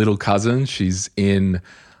little cousins, she's in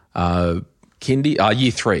year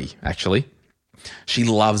 3 actually. She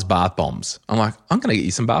loves bath bombs. I'm like, I'm going to get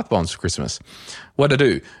you some bath bombs for Christmas. What to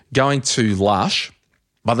do? Going to Lush.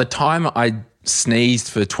 By the time I sneezed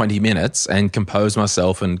for 20 minutes and composed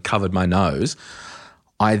myself and covered my nose,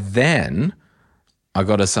 I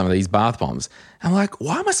got her some of these bath bombs. I'm like,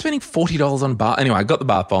 why am I spending $40 on bath? Anyway, I got the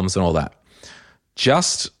bath bombs and all that.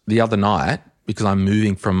 Just the other night, because I'm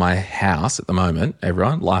moving from my house at the moment,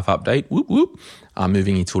 everyone, life update, whoop, whoop. I'm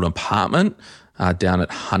moving into an apartment down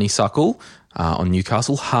at Honeysuckle on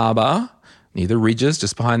Newcastle Harbour, near the Ridges,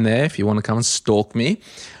 just behind there, if you want to come and stalk me.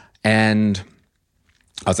 And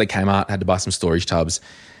I was at Kmart, had to buy some storage tubs,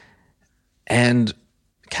 and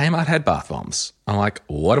Kmart had bath bombs. I'm like,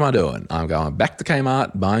 what am I doing? I'm going back to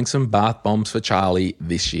Kmart, buying some bath bombs for Charlie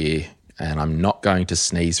this year, and I'm not going to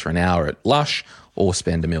sneeze for an hour at Lush or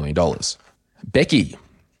spend $1 million. Becky,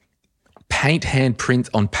 paint handprint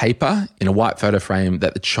on paper in a white photo frame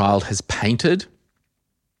that the child has painted.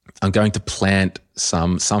 I'm going to plant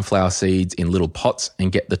some sunflower seeds in little pots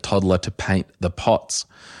and get the toddler to paint the pots.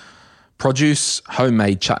 Produce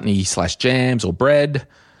homemade chutney / jams or bread.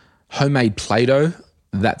 Homemade Play-Doh,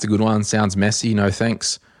 that's a good one. Sounds messy, no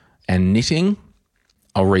thanks. And knitting.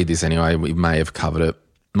 I'll read this anyway. We may have covered it.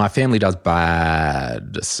 My family does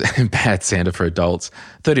bad Santa for adults.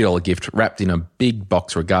 $30 gift wrapped in a big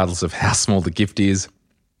box regardless of how small the gift is.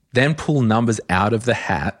 Then pull numbers out of the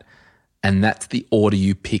hat, and that's the order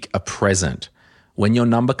you pick a present. When your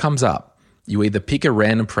number comes up, you either pick a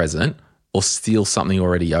random present or steal something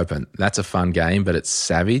already open. That's a fun game, but it's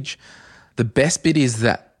savage. The best bit is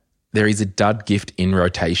that there is a dud gift in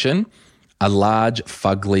rotation, a large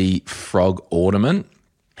fugly frog ornament,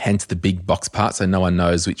 hence the big box part, so no one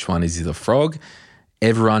knows which one is the frog.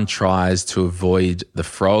 Everyone tries to avoid the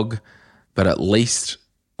frog, but at least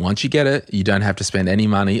once you get it, you don't have to spend any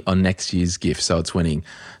money on next year's gift, so it's winning.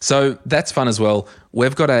 So that's fun as well.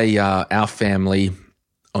 We've got our family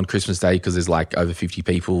on Christmas Day, because there's like over 50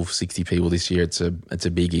 people, 60 people this year. It's a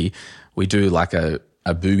biggie. We do like a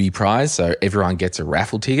booby prize, so everyone gets a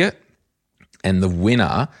raffle ticket, and the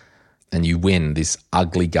winner, and you win this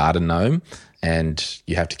ugly garden gnome, and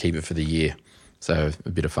you have to keep it for the year. So a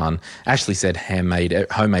bit of fun. Ashley said homemade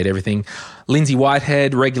everything. Lindsay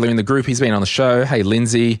Whitehead, regular in the group. He's been on the show. Hey,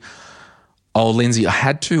 Lindsay. Oh, Lindsay, I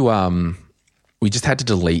had to we just had to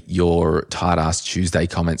delete your Tight Ass Tuesday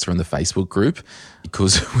comments from the Facebook group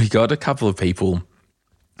because we got a couple of people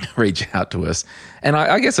reach out to us. And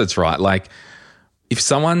I guess it's right. Like, if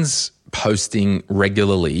someone's posting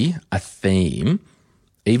regularly a theme,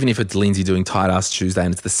 even if it's Lindsay doing Tight Ass Tuesday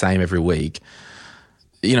and it's the same every week,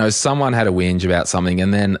 you know, someone had a whinge about something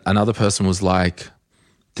and then another person was like,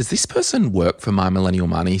 does this person work for My Millennial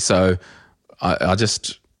Money? So I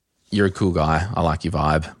just, you're a cool guy. I like your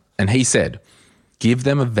vibe. And he said, give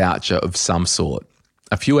them a voucher of some sort.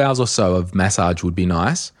 A few hours or so of massage would be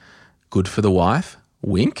nice. Good for the wife.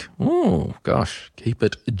 Wink. Oh, gosh, keep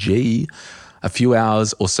it G. A few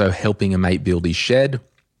hours or so helping a mate build his shed.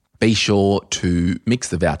 Be sure to mix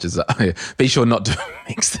the vouchers up. Be sure not to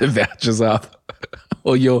mix the vouchers up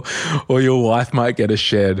or your wife might get a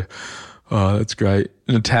shed. Oh, that's great.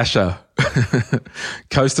 Natasha,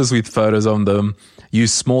 coasters with photos on them.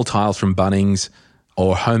 Use small tiles from Bunnings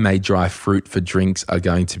or homemade dry fruit for drinks are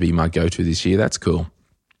going to be my go-to this year. That's cool.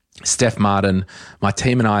 Steph Martin, my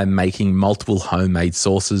team and I are making multiple homemade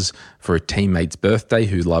sauces for a teammate's birthday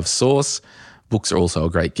who loves sauce. Books are also a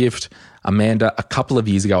great gift. Amanda, a couple of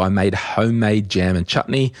years ago, I made homemade jam and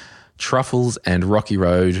chutney, truffles and Rocky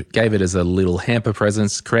Road, gave it as a little hamper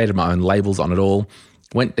present, created my own labels on it all,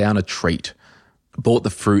 went down a treat, bought the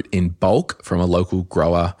fruit in bulk from a local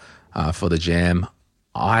grower for the jam.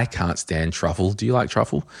 I can't stand truffle. Do you like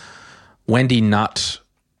truffle? Wendy Nutt,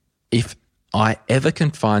 if I ever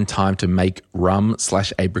can find time to make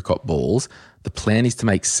rum/apricot balls, the plan is to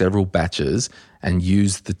make several batches and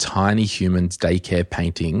use the tiny humans daycare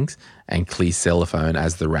paintings and clear cellophane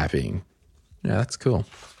as the wrapping. Yeah, that's cool.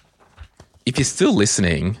 If you're still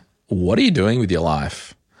listening, what are you doing with your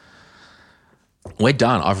life? We're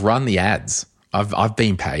done. I've run the ads. I've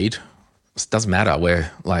been paid. It doesn't matter.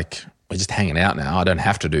 We're just hanging out now. I don't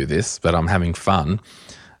have to do this, but I'm having fun.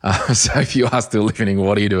 So if you are still listening,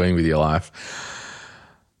 what are you doing with your life?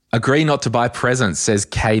 Agree not to buy presents, says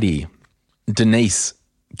Katie. Denise,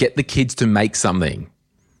 get the kids to make something.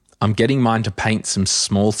 I'm getting mine to paint some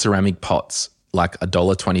small ceramic pots, like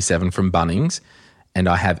 $1.27 from Bunnings, and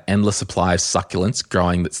I have endless supply of succulents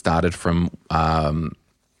growing that started from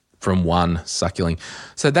one succulent.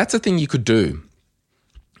 So that's a thing you could do.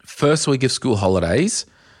 First week of school holidays,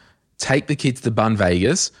 take the kids to Bun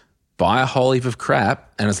Vegas, buy a whole heap of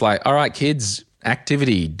crap, and it's like, all right, kids,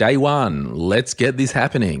 activity, day one, let's get this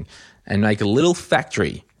happening, and make a little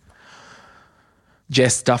factory.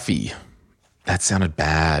 Jess Duffy, that sounded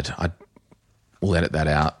bad. We'll edit that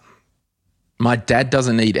out. My dad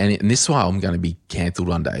doesn't need any, and this is why I'm going to be cancelled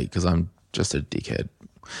one day because I'm just a dickhead.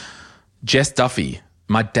 Jess Duffy,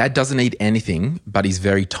 my dad doesn't need anything, but he's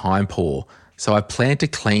very time poor, so I plan to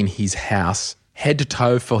clean his house head to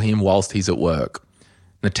toe for him whilst he's at work.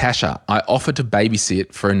 Natasha, I offered to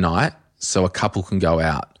babysit for a night so a couple can go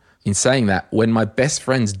out. In saying that, when my best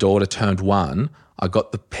friend's daughter turned 1, I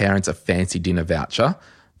got the parents a fancy dinner voucher.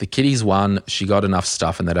 The kiddies won. She got enough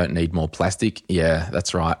stuff and they don't need more plastic. Yeah,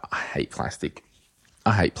 that's right. I hate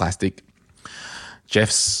plastic.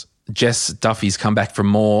 Jess Duffy's come back for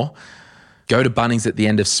more. Go to Bunnings at the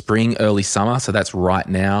end of spring, early summer, so that's right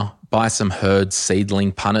now. Buy some herd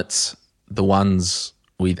seedling punnets, the ones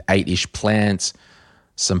with 8-ish plants,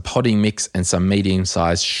 some potting mix and some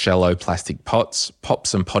medium-sized shallow plastic pots. Pop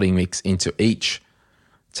some potting mix into each.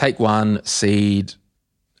 Take one seed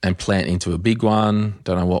and plant into a big one.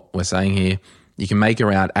 Don't know what we're saying here. You can make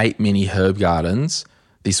around 8 mini herb gardens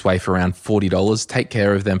this way for around $40. Take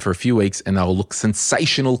care of them for a few weeks and they'll look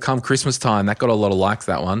sensational come Christmas time. That got a lot of likes,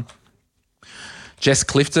 that one. Jess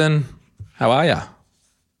Clifton, how are you?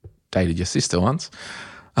 Dated your sister once.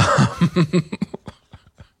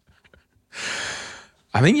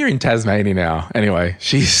 I think you're in Tasmania now. Anyway,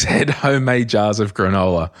 she said homemade jars of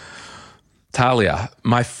granola. Talia,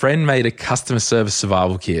 my friend made a customer service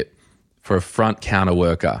survival kit for a front counter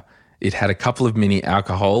worker. It had a couple of mini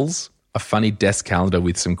alcohols, a funny desk calendar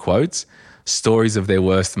with some quotes, stories of their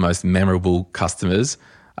worst, most memorable customers,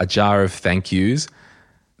 a jar of thank yous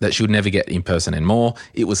that she would never get in person and more.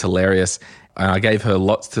 It was hilarious. And I gave her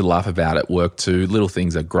lots to laugh about at work too. Little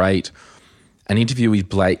things are great. An interview with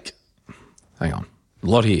Blake. Hang on. A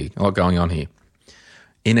lot going on here.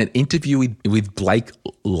 In an interview with Blake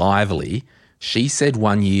Lively, she said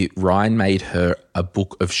one year Ryan made her a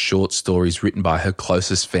book of short stories written by her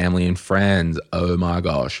closest family and friends. Oh my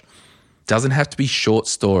gosh. Doesn't have to be short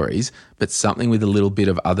stories, but something with a little bit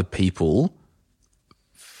of other people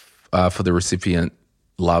for the recipient.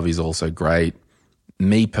 Love is also great.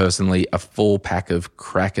 Me personally, a 4-pack of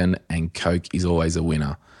Kraken and Coke is always a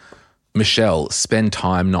winner. Michelle, spend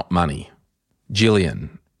time, not money.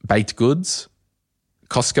 Jillian, baked goods.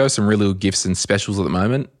 Costco, some really good gifts and specials at the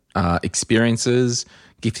moment. Experiences,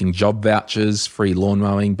 gifting job vouchers, free lawn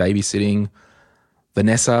mowing, babysitting.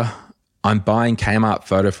 Vanessa, I'm buying Kmart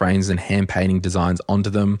photo frames and hand painting designs onto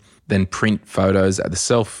them, then print photos at the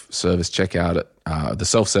self-service checkout at the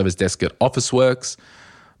self-service desk at Officeworks,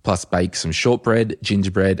 plus bake some shortbread,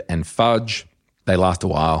 gingerbread and fudge. They last a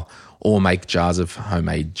while. Or make jars of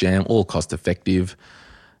homemade jam, all cost effective.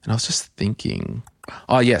 And I was just thinking,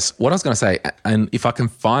 oh yes, what I was going to say, and if I can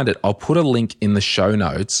find it, I'll put a link in the show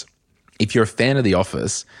notes. If you're a fan of The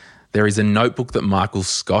Office, there is a notebook that Michael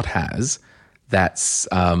Scott has that's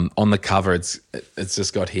on the cover. It's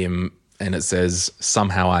just got him and it says,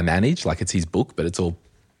 Somehow I Manage, like it's his book, but it's all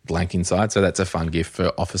blank inside. So that's a fun gift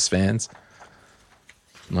for Office fans.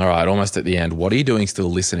 All right, almost at the end. What are you doing still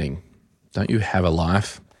listening? Don't you have a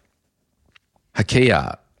life?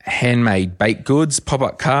 Hakia, handmade baked goods,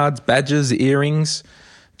 pop-up cards, badges, earrings.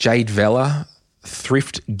 Jade Vella,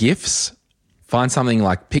 thrift gifts. Find something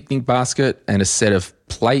like picnic basket and a set of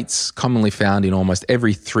plates commonly found in almost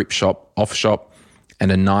every thrift shop, off shop,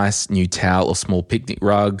 and a nice new towel or small picnic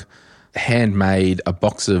rug. Handmade, a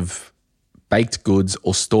box of baked goods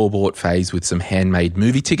or store-bought phase with some handmade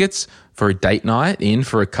movie tickets for a date night in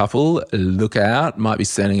for a couple. Look out, might be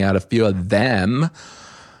sending out a few of them.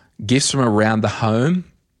 Gifts from around the home.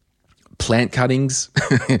 Plant cuttings.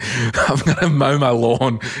 I'm going to mow my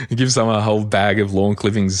lawn and give someone a whole bag of lawn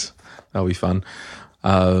clippings. That'll be fun.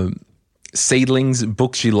 seedlings,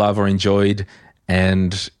 books you love or enjoyed,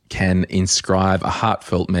 and can inscribe a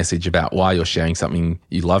heartfelt message about why you're sharing something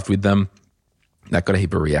you loved with them. That got a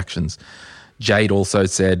heap of reactions. Jade also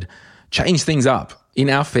said, change things up. In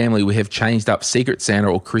our family, we have changed up Secret Santa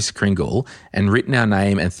or Kris Kringle and written our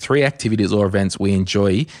name and 3 activities or events we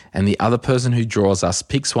enjoy, and the other person who draws us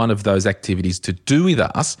picks one of those activities to do with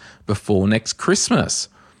us before next Christmas.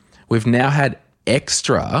 We've now had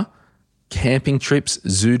extra camping trips,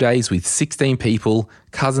 zoo days with 16 people,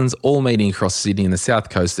 cousins all meeting across Sydney and the South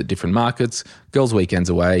Coast at different markets, girls' weekends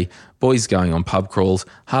away, boys going on pub crawls,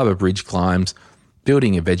 harbour bridge climbs,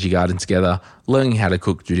 building a veggie garden together, learning how to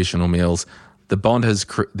cook traditional meals. The bond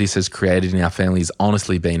this has created in our family has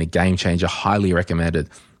honestly been a game changer, highly recommended.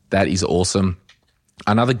 That is awesome.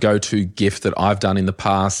 Another go-to gift that I've done in the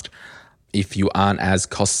past, if you aren't as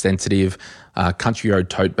cost sensitive, Country Road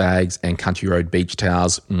tote bags and Country Road beach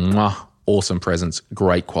towels. Awesome presents,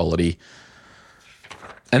 great quality.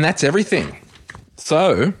 And that's everything.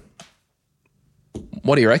 So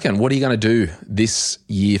what do you reckon? What are you going to do this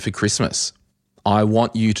year for Christmas? I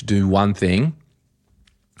want you to do one thing,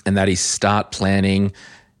 and that is start planning.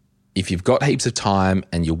 If you've got heaps of time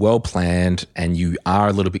and you're well planned and you are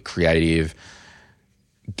a little bit creative,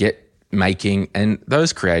 get making, and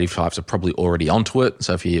those creative types are probably already onto it.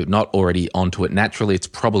 So if you're not already onto it naturally, it's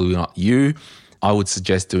probably not you. I would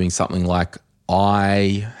suggest doing something like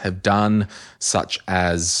I have done, such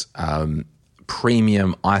as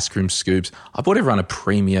premium ice cream scoops. I bought everyone a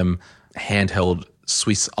premium handheld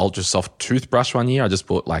Swiss Ultra Soft toothbrush one year. I just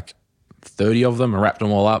bought like 30 of them and wrapped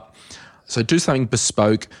them all up. So do something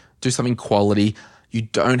bespoke, do something quality. You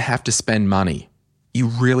don't have to spend money. You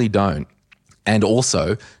really don't. And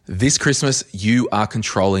also, this Christmas, you are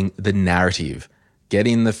controlling the narrative. Get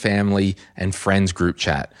in the family and friends group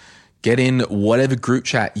chat. Get in whatever group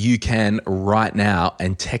chat you can right now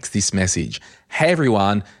and text this message. Hey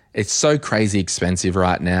everyone, it's so crazy expensive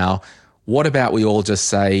right now. What about we all just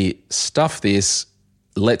say, stuff this,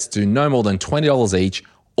 let's do no more than $20 each,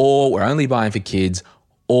 or we're only buying for kids,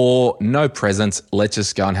 or no presents, let's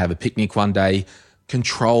just go and have a picnic one day.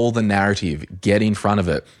 Control the narrative. Get in front of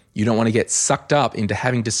it. You don't want to get sucked up into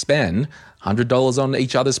having to spend $100 on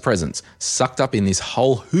each other's presents, sucked up in this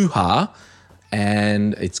whole hoo-ha,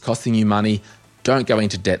 and it's costing you money. Don't go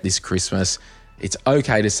into debt this Christmas. It's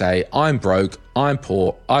okay to say, I'm broke, I'm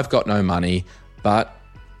poor, I've got no money, but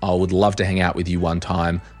I would love to hang out with you one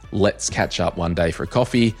time. Let's catch up one day for a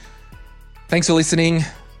coffee. Thanks for listening.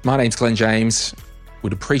 My name's Glenn James.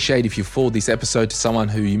 Would appreciate if you forward this episode to someone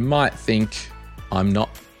who you might think I'm not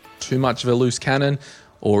too much of a loose cannon,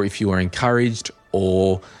 or if you are encouraged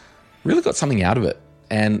or really got something out of it.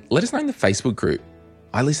 And let us know in the Facebook group.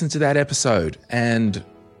 I listened to that episode and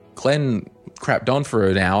Glenn crapped on for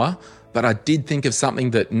an hour, but I did think of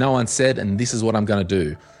something that no one said, and this is what I'm going to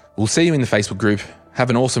do. We'll see you in the Facebook group. Have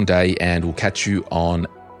an awesome day, and we'll catch you on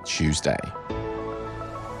Tuesday.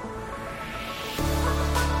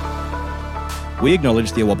 We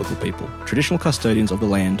acknowledge the Awabakal people, traditional custodians of the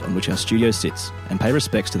land on which our studio sits, and pay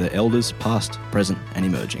respects to their elders past, present and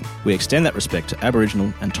emerging. We extend that respect to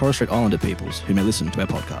Aboriginal and Torres Strait Islander peoples who may listen to our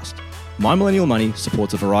podcast. My Millennial Money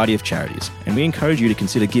supports a variety of charities, and we encourage you to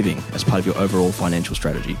consider giving as part of your overall financial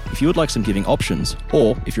strategy. If you would like some giving options,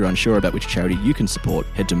 or if you're unsure about which charity you can support,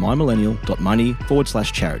 head to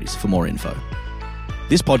mymillennial.money/charities for more info.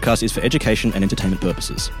 This podcast is for education and entertainment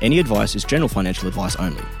purposes. Any advice is general financial advice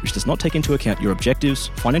only, which does not take into account your objectives,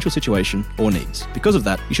 financial situation, or needs. Because of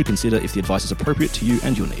that, you should consider if the advice is appropriate to you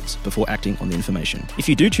and your needs before acting on the information. If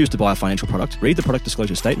you do choose to buy a financial product, read the product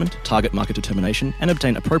disclosure statement, target market determination, and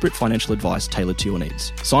obtain appropriate financial advice tailored to your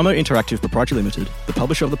needs. Simo Interactive Proprietary Limited, the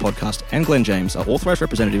publisher of the podcast, and Glenn James are authorised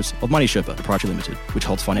representatives of Money Sherpa Proprietary Limited, which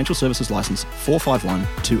holds financial services license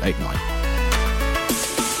 451289.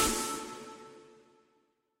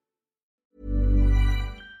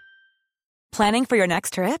 Planning for your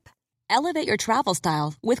next trip? Elevate your travel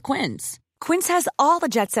style with Quince. Quince has all the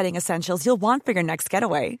jet-setting essentials you'll want for your next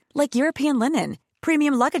getaway, like European linen,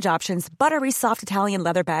 premium luggage options, buttery soft Italian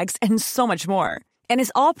leather bags, and so much more. And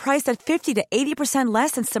is all priced at 50 to 80%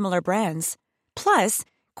 less than similar brands. Plus,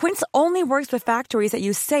 Quince only works with factories that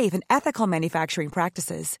use safe and ethical manufacturing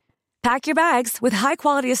practices. Pack your bags with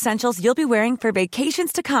high-quality essentials you'll be wearing for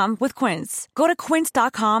vacations to come with Quince. Go to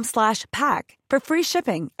quince.com/pack for free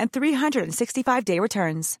shipping and 365-day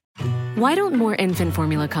returns. Why don't more infant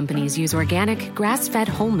formula companies use organic, grass-fed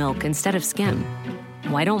whole milk instead of skim?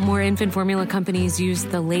 Why don't more infant formula companies use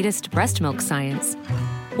the latest breast milk science?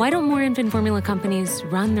 Why don't more infant formula companies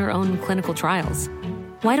run their own clinical trials?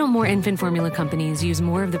 Why don't more infant formula companies use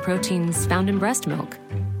more of the proteins found in breast milk?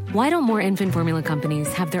 Why don't more infant formula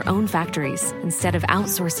companies have their own factories instead of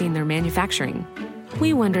outsourcing their manufacturing?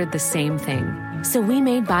 We wondered the same thing. So we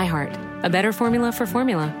made ByHeart, a better formula for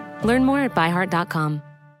formula. Learn more at byheart.com.